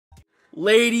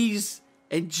Ladies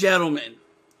and gentlemen,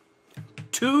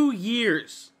 2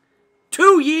 years,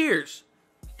 2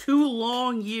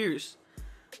 long years,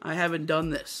 I haven't done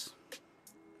this.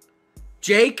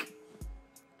 Jake?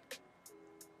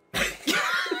 I'm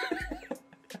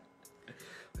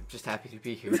just happy to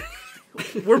be here.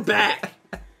 We're back.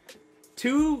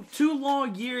 Two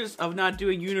long years of not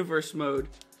doing universe mode,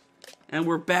 and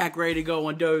we're back ready to go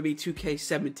on WWE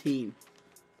 2K17.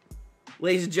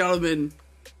 Ladies and gentlemen,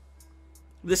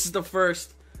 this is the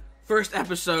first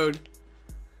episode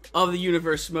of the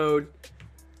universe mode.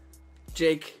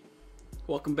 Jake,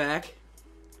 welcome back.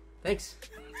 Thanks.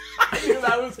 I knew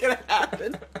that was going to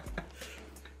happen.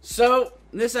 So,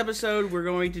 in this episode, we're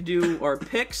going to do our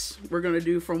picks. We're going to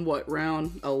do from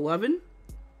round 11?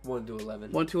 1 to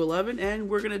 11. 1 to 11, and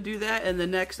we're going to do that, and the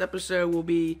next episode will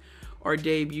be our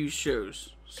debut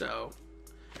shows. So,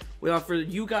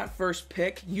 you got first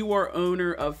pick. You are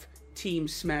owner of Team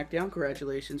SmackDown.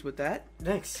 Congratulations with that.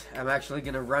 Thanks. I'm actually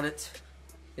going to run it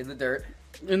in the dirt.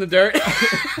 In the dirt.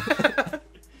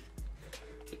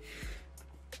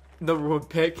 Number 1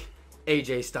 pick,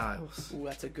 AJ Styles. Ooh,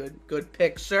 that's a good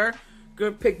pick, sir.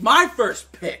 Good pick. My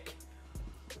first pick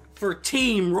for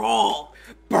Team Raw,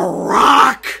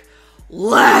 Brock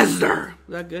Lesnar. Is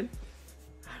that good?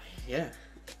 Yeah.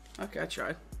 Okay, I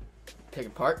tried.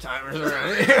 Taking part-timers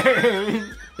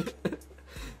around.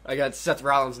 I got Seth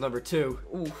Rollins number 2.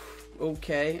 Ooh,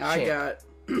 okay. I got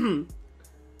the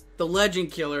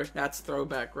Legend Killer. That's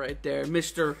throwback right there.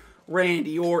 Mr.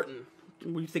 Randy Orton.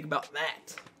 What do you think about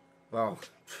that? Well,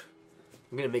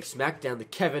 I'm going to make SmackDown the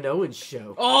Kevin Owens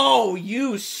show. Oh,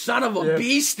 you son of a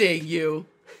bee sting, you.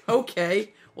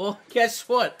 Okay. Well, guess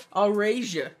what? I'll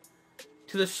raise you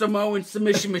to the Samoan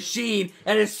submission machine,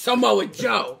 and it's Samoa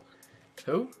Joe.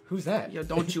 Who? Who's that? Yo,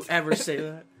 don't you ever say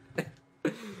that.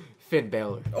 Finn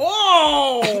Balor.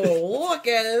 Oh, look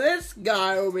at this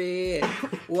guy over here.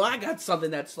 Well, I got something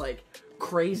that's, like,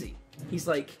 crazy. He's,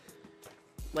 like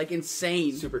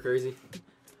insane. Super crazy.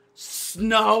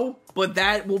 No, but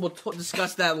we'll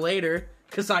discuss that later,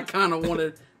 because I kind of want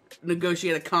to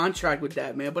negotiate a contract with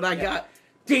that man. But I got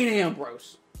Dean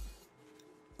Ambrose.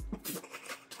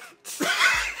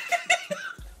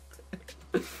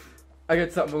 I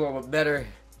got something a little bit better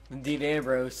than Dean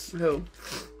Ambrose. Who?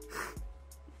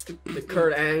 The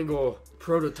Kurt Angle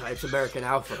Prototypes American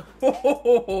Alpha.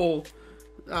 Oh,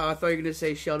 I thought you were going to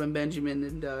say Sheldon Benjamin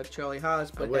and Charlie Haas,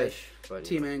 but I wish. But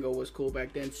Team Angle was cool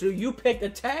back then. So you picked a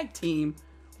tag team.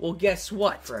 Well, guess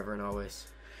what? Forever and always.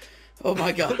 Oh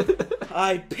my God.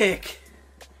 I pick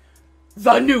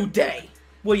The New Day.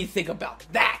 What do you think about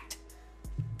that?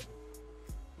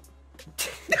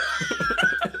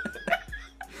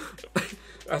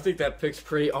 I think that pick's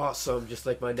pretty awesome, just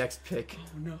like my next pick.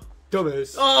 Oh no.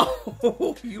 Dumbass.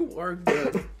 Oh, you are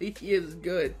good. He is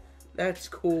good. That's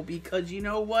cool, because you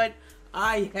know what?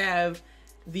 I have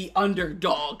the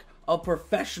underdog of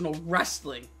professional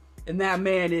wrestling, and that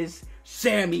man is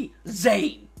Sami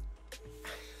Zayn.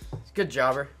 Good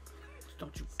jobber.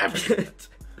 Don't you ever do it.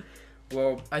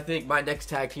 Well, I think my next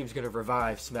tag team's gonna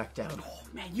revive SmackDown. Oh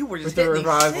man, you were just With the hitting these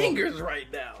revival. fingers right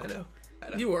now. I know.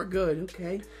 You are good,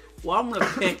 okay. Well, I'm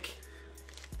gonna pick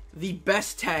the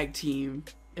best tag team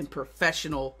in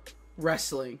professional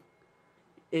wrestling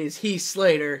is Heath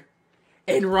Slater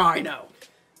and Rhino.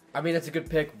 I mean, that's a good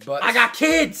pick, but I got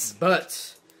kids!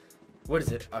 But what is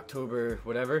it? October,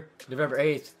 whatever, November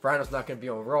 8th. Rhino's not gonna be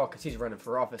on Raw because he's running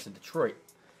for office in Detroit.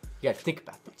 You gotta think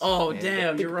about this. Oh, man.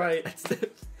 damn, you're right.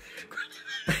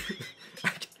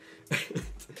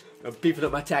 I'm beefing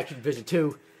up my tag team division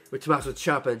too, with Tommaso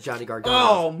Ciampa and Johnny Gargano.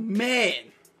 Oh, man.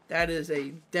 That is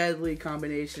a deadly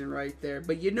combination right there.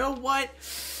 But you know what?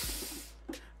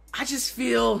 I just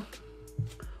feel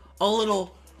a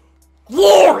little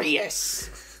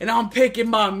glorious. And I'm picking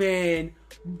my man,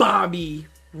 Bobby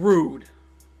Roode.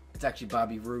 It's actually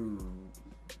Bobby Roode.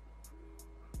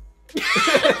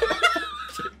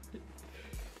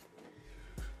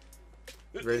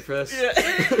 Ready for this?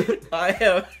 Yeah. I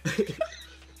am.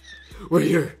 We're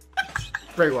here.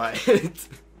 Bray Wyatt.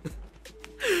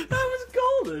 That was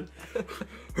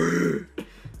golden.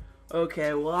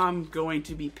 Okay, well, I'm going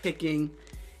to be picking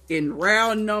in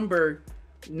round number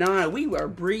 9. We are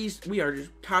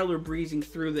just Tyler breezing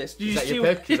through this. Did Is you that see? your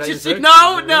pick? Did Is you that see?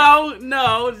 your pick?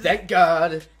 No. Thank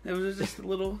God. It was just a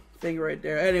little thing right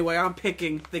there. Anyway, I'm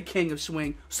picking the King of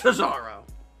Swing, Cesaro.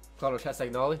 Claudio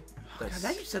Castagnoli. God,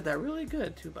 that you said that really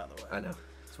good too, by the way. I know.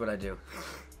 That's what I do.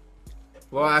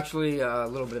 Well, actually, a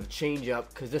little bit of a change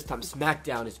up, because this time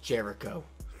SmackDown is Jericho.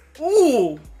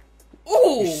 Ooh!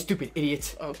 You stupid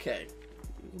idiot. Okay.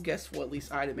 Guess what? At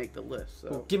least I didn't make the list. So.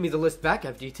 Well, give me the list back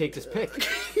after you take this pick.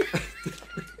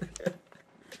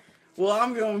 Well,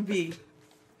 I'm going to be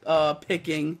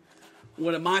picking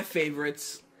one of my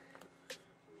favorites.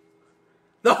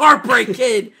 The Heartbreak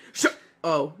Kid.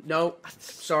 Oh, no.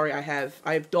 Sorry, I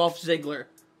have Dolph Ziggler.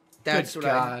 That's Good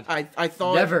what God. I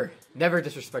thought. Never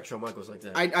disrespect Shawn Michaels like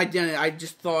that. I didn't. I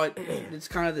just thought it's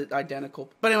kind of the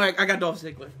identical. But anyway, I got Dolph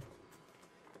Ziggler.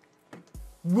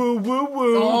 Woo, woo,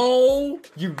 woo. Oh.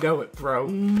 You know it, bro.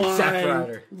 My Zack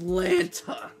Ryder.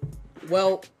 Lanta.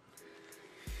 Well,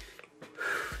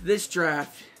 this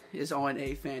draft is on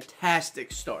a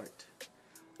fantastic start.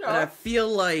 But I feel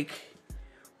like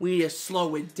we need to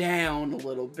slow it down a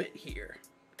little bit here.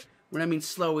 When I mean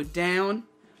slow it down,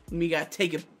 we gotta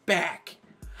take it back.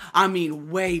 I mean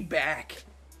way back.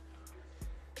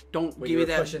 Don't When give me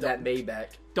that. Pushing that Maybach.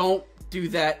 Don't do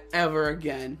that ever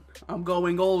again. I'm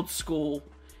going old school.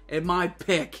 And my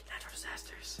pick. Natural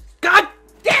disasters. God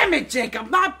damn it, Jake! I'm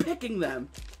not picking them.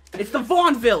 It's the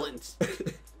Vaughn villains.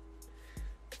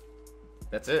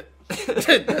 That's it. That's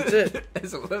it.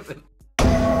 That's 11.